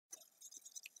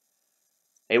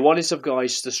Hey, what is up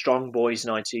guys, the Strong Boys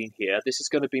 19 here. This is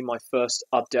going to be my first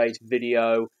update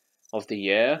video of the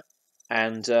year,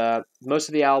 and most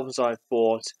of the albums I've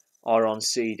bought are on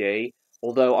CD,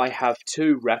 although I have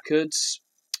two records,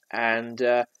 and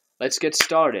let's get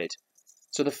started.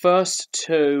 So the first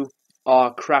two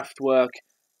are Kraftwerk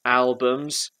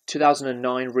albums,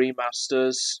 2009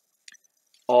 remasters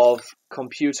of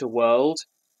Computer World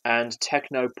and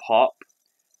Techno Pop.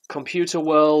 Computer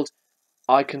World,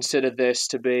 I consider this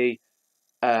to be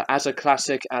as a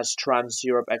classic as Trans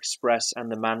Europe Express and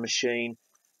The Man Machine,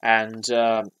 and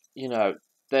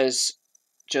there's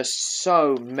just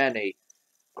so many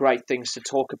great things to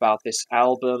talk about this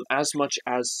album, as much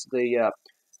as the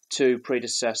two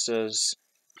predecessors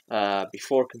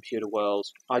before Computer World.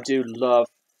 I do love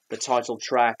the title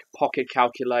track, Pocket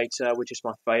Calculator, which is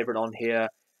my favorite on here.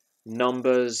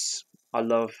 Numbers, I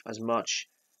love as much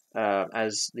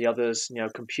as the others.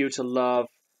 Computer Love,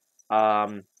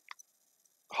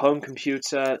 Home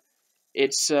Computer.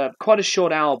 It's quite a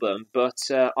short album, but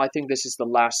I think this is the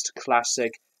last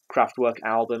classic Kraftwerk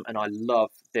album, and I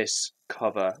love this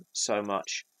cover so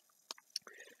much.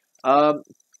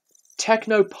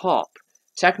 Techno Pop.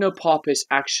 Techno Pop is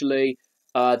actually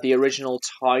the original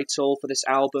title for this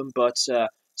album, but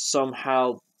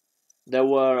somehow there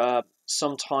were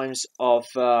some times of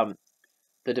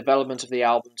the development of the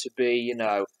album to be,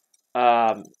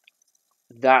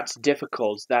 that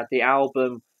difficult, that the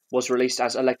album was released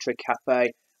as Electric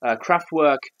Cafe.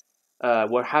 Kraftwerk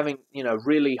were having,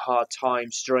 really hard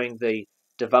times during the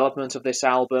development of this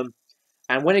album,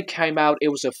 and when it came out, it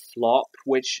was a flop,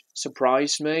 which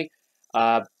surprised me.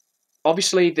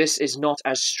 Obviously, this is not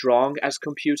as strong as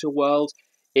Computer World.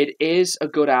 It is a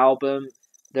good album.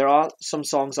 There are some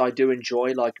songs I do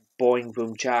enjoy, like Boing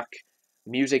Boom Jack,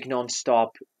 Music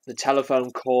Non-Stop, The Telephone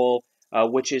Call,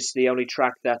 which is the only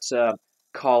track that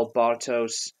Karl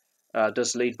Bartos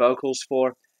does lead vocals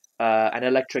for, and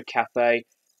Electric Cafe.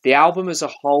 The album as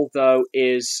a whole, though,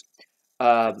 is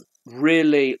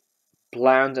really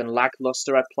bland and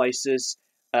lackluster at places.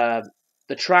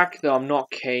 The track that I'm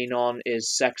not keen on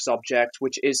is Sex Object,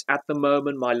 which is at the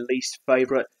moment my least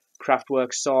favourite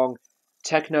Kraftwerk song.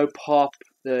 Techno Pop,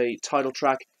 the title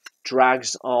track,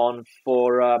 drags on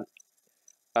for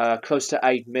close to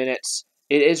 8 minutes.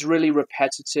 It is really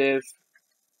repetitive,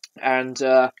 and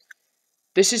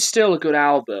this is still a good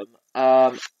album.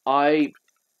 I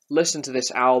listen to this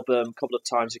album a couple of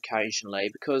times occasionally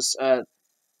because,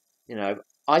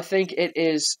 I think it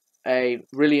is a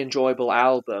really enjoyable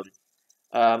album.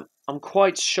 I'm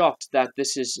quite shocked that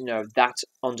this is, that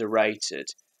underrated.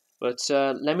 But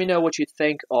let me know what you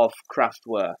think of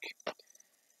Kraftwerk.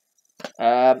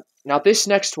 Now, this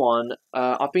next one,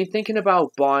 I've been thinking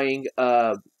about buying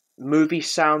movie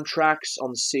soundtracks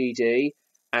on CD,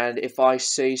 and if I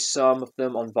see some of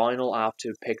them on vinyl, I have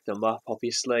to pick them up,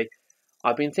 obviously.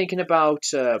 I've been thinking about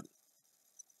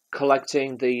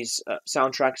collecting these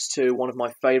soundtracks to one of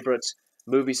my favorite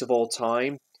movies of all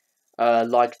time,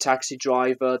 like Taxi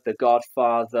Driver, The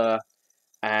Godfather,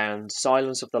 and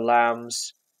Silence of the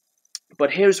Lambs.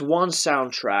 But here's one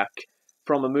soundtrack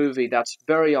from a movie that's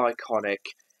very iconic,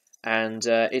 and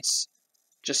it's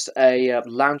just a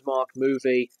landmark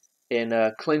movie in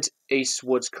Clint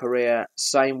Eastwood's career.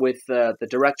 Same with the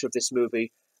director of this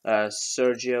movie,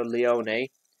 Sergio Leone.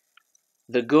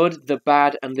 The Good, the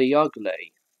Bad, and the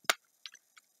Ugly.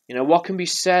 What can be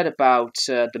said about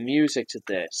the music to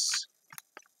this?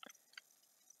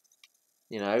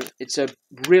 It's a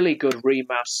really good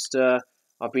remaster.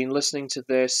 I've been listening to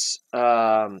this,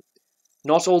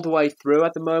 not all the way through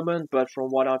at the moment, but from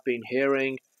what I've been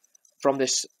hearing from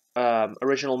this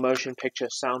original motion picture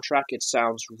soundtrack, it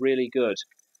sounds really good.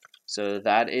 So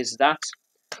that is that.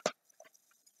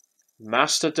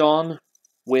 Mastodon,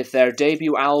 with their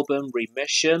debut album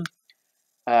Remission,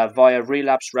 via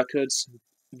Relapse Records.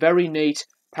 Very neat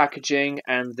packaging,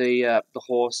 and the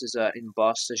horse is in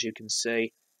bust, as you can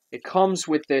see. It comes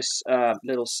with this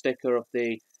little sticker of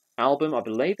the album. I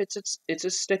believe it's a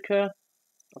sticker.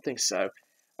 I think so.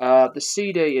 The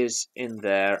CD is in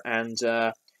there, and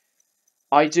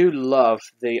I do love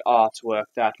the artwork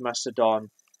that Mastodon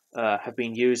have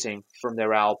been using from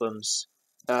their albums.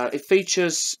 It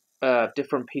features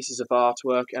different pieces of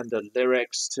artwork and the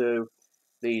lyrics to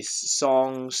these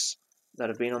songs that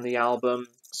have been on the album.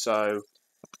 So,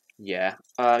 yeah.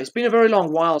 It's been a very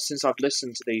long while since I've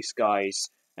listened to these guys,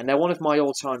 and they're one of my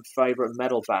all-time favourite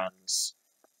metal bands.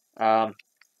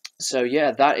 So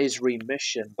yeah, that is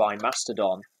Remission by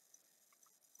Mastodon.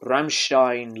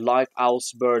 Rammstein, Live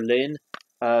aus Berlin.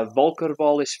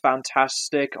 Volkerball is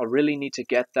fantastic. I really need to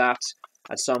get that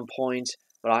at some point,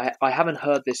 but I haven't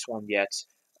heard this one yet.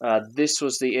 This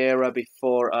was the era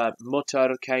before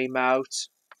Mutter came out,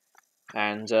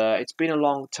 and it's been a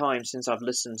long time since I've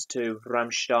listened to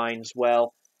Rammstein as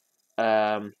well,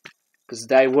 because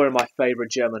they were my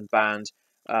favorite German band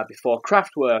before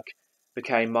Kraftwerk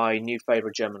became my new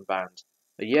favorite German band.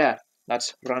 But yeah,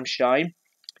 that's Rammstein.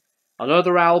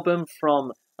 Another album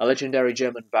from a legendary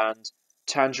German band,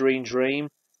 Tangerine Dream,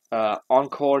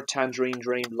 Encore Tangerine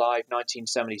Dream Live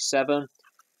 1977.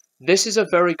 This is a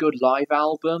very good live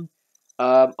album.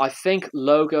 I think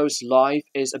Logos Live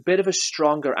is a bit of a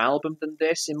stronger album than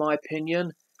this, in my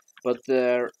opinion, but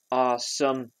there are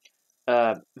some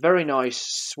very nice,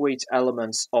 sweet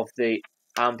elements of the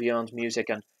ambient music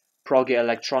and proggy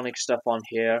electronic stuff on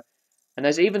here. And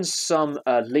there's even some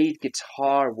lead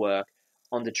guitar work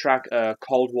on the track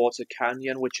Cold Water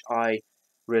Canyon, which I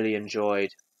really enjoyed.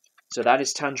 So that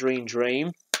is Tangerine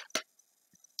Dream.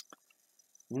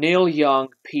 Neil Young,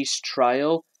 Peace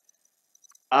Trail.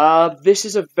 This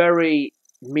is a very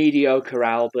mediocre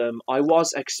album. I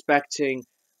was expecting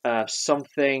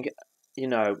something,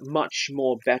 much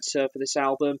more better for this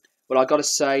album, but I gotta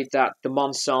say that the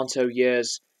Monsanto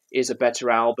Years is a better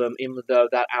album, even though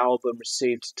that album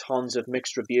received tons of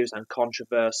mixed reviews and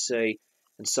controversy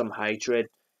and some hatred.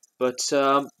 But,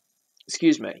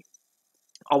 excuse me,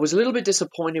 I was a little bit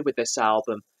disappointed with this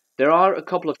album. There are a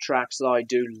couple of tracks that I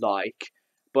do like,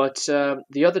 but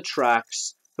the other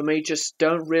tracks, for me, just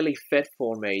don't really fit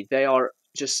for me. They are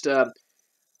just a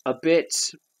bit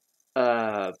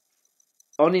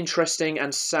uninteresting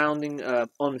and sounding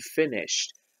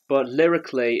unfinished, but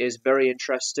lyrically is very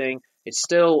interesting. It's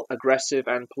still aggressive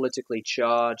and politically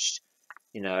charged,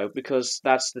 because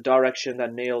that's the direction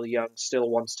that Neil Young still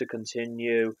wants to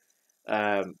continue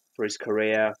for his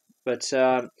career. But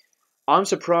I'm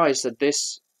surprised that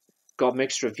this got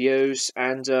mixed reviews,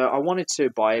 and I wanted to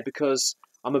buy it because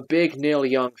I'm a big Neil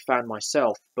Young fan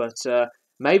myself. But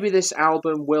maybe this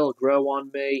album will grow on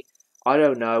me. I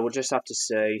don't know. We'll just have to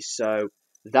see. So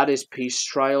that is Peace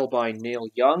Trail by Neil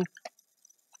Young.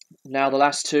 Now the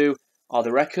last two are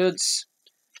the records.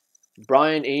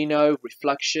 Brian Eno,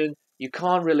 Reflection. You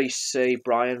can't really see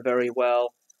Brian very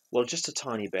well. Well, just a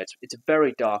tiny bit. It's a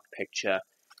very dark picture.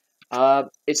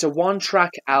 It's a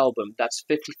one-track album that's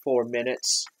 54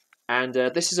 minutes, and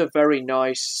this is a very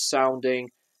nice sounding,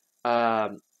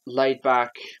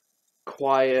 laid-back,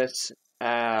 quiet,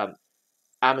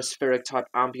 atmospheric type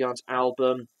ambient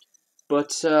album.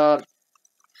 But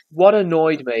what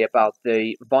annoyed me about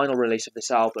the vinyl release of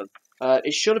this album,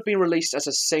 it should have been released as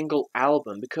a single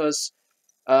album because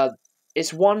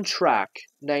it's one track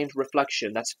named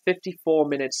Reflection that's 54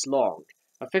 minutes long,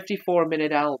 a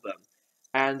 54-minute album.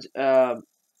 And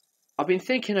I've been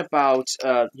thinking about,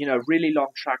 really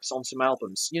long tracks on some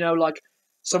albums. Like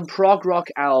some prog rock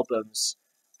albums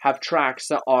have tracks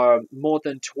that are more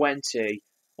than 20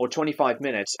 or 25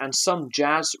 minutes, and some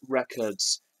jazz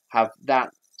records have that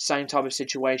same type of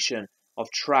situation of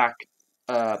track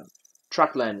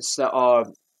lengths that are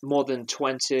more than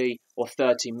 20 or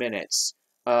 30 minutes.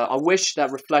 I wish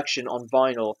that Reflection on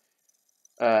vinyl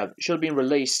should have been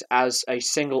released as a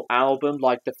single album.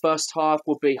 Like the first half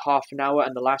would be half an hour,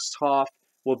 and the last half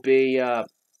would be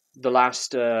the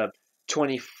last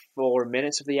 24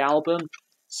 minutes of the album.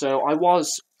 So I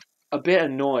was a bit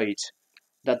annoyed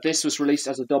that this was released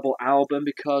as a double album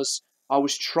because I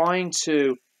was trying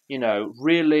to,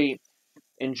 really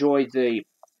enjoy the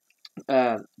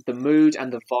mood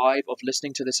and the vibe of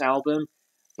listening to this album,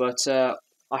 but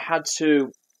I had to,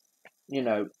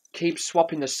 keep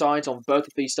swapping the sides on both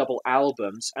of these double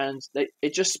albums, and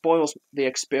it just spoils the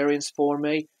experience for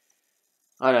me.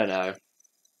 I don't know.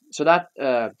 So that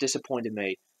disappointed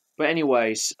me. But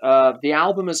anyways, the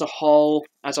album as a whole,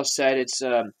 as I said, it's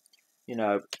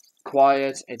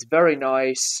quiet. It's very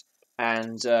nice,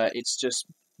 and it's just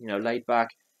laid back.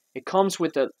 It comes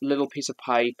with a little piece of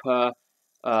paper,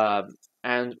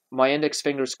 and my index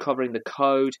finger is covering the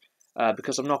code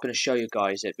because I'm not going to show you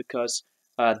guys it because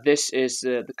this is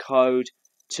the code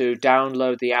to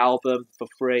download the album for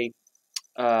free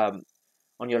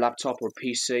on your laptop or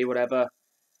PC, whatever.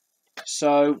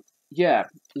 So, yeah,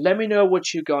 let me know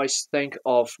what you guys think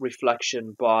of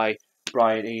Reflection by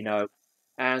Brian Eno.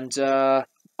 And I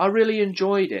really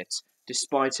enjoyed it,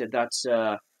 despite it that's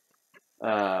a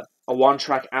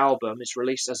one-track album. It's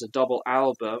released as a double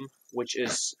album, which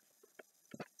is,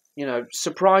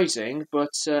 surprising, but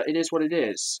it is what it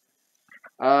is.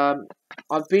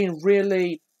 I've been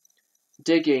really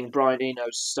digging Brian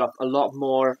Eno's stuff a lot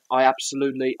more. I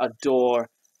absolutely adore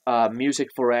Music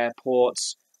for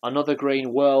Airports. Another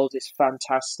Green World is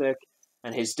fantastic,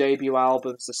 and his debut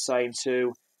album's the same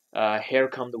too. Here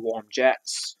Come the Warm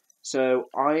Jets. So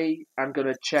I am going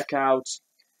to check out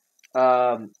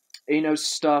Eno's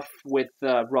stuff with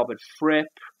Robert Fripp,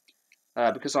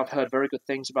 because I've heard very good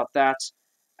things about that.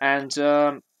 And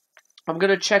I'm going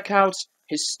to check out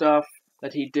his stuff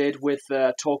that he did with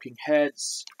Talking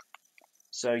Heads.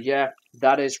 So yeah,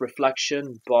 that is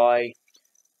Reflection by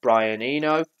Brian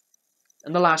Eno.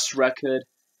 And the last record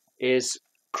is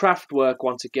Kraftwerk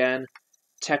once again,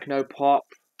 Techno Pop,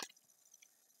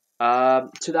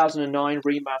 2009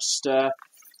 remaster.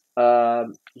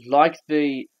 Like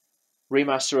the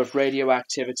remaster of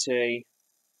Radioactivity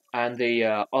and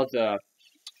the other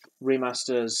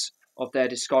remasters of their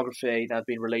discography that have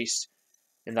been released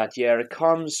in that year, it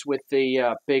comes with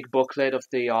the big booklet of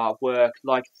the artwork,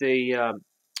 like the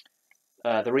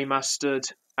remastered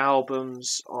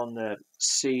albums on the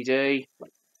CD,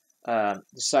 the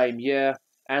same year,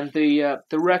 and the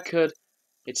record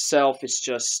itself is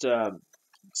just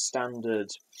standard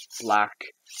black.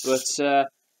 But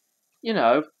you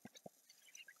know,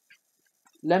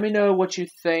 let me know what you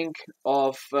think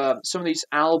of some of these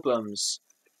albums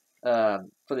for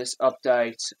this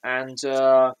update, and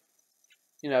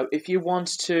if you want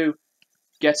to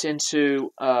get into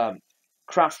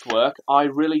Kraftwerk, I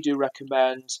really do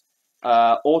recommend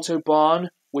Autobahn,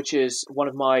 which is one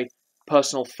of my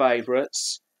personal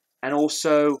favourites, and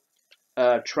also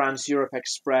Trans Europe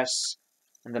Express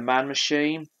and the Man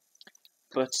Machine.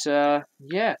 But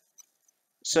yeah,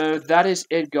 so that is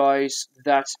it, guys.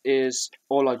 That is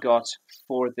all I got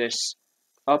for this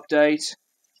update,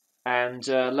 and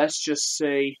let's just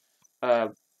see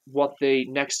what the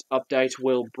next update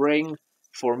will bring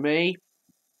for me.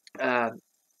 And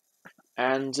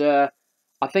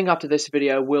I think after this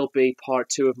video will be part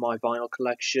 2 of my vinyl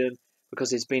collection,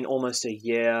 because it's been almost a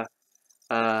year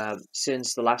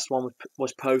since the last one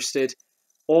was posted,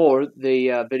 or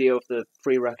the video of the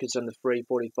free records and the free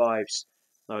 45s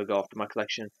that I got after my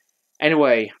collection.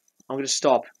 Anyway, I'm going to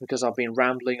stop because I've been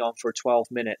rambling on for 12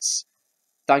 minutes.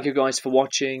 Thank you guys for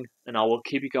watching, and I will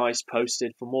keep you guys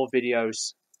posted for more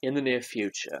videos in the near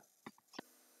future.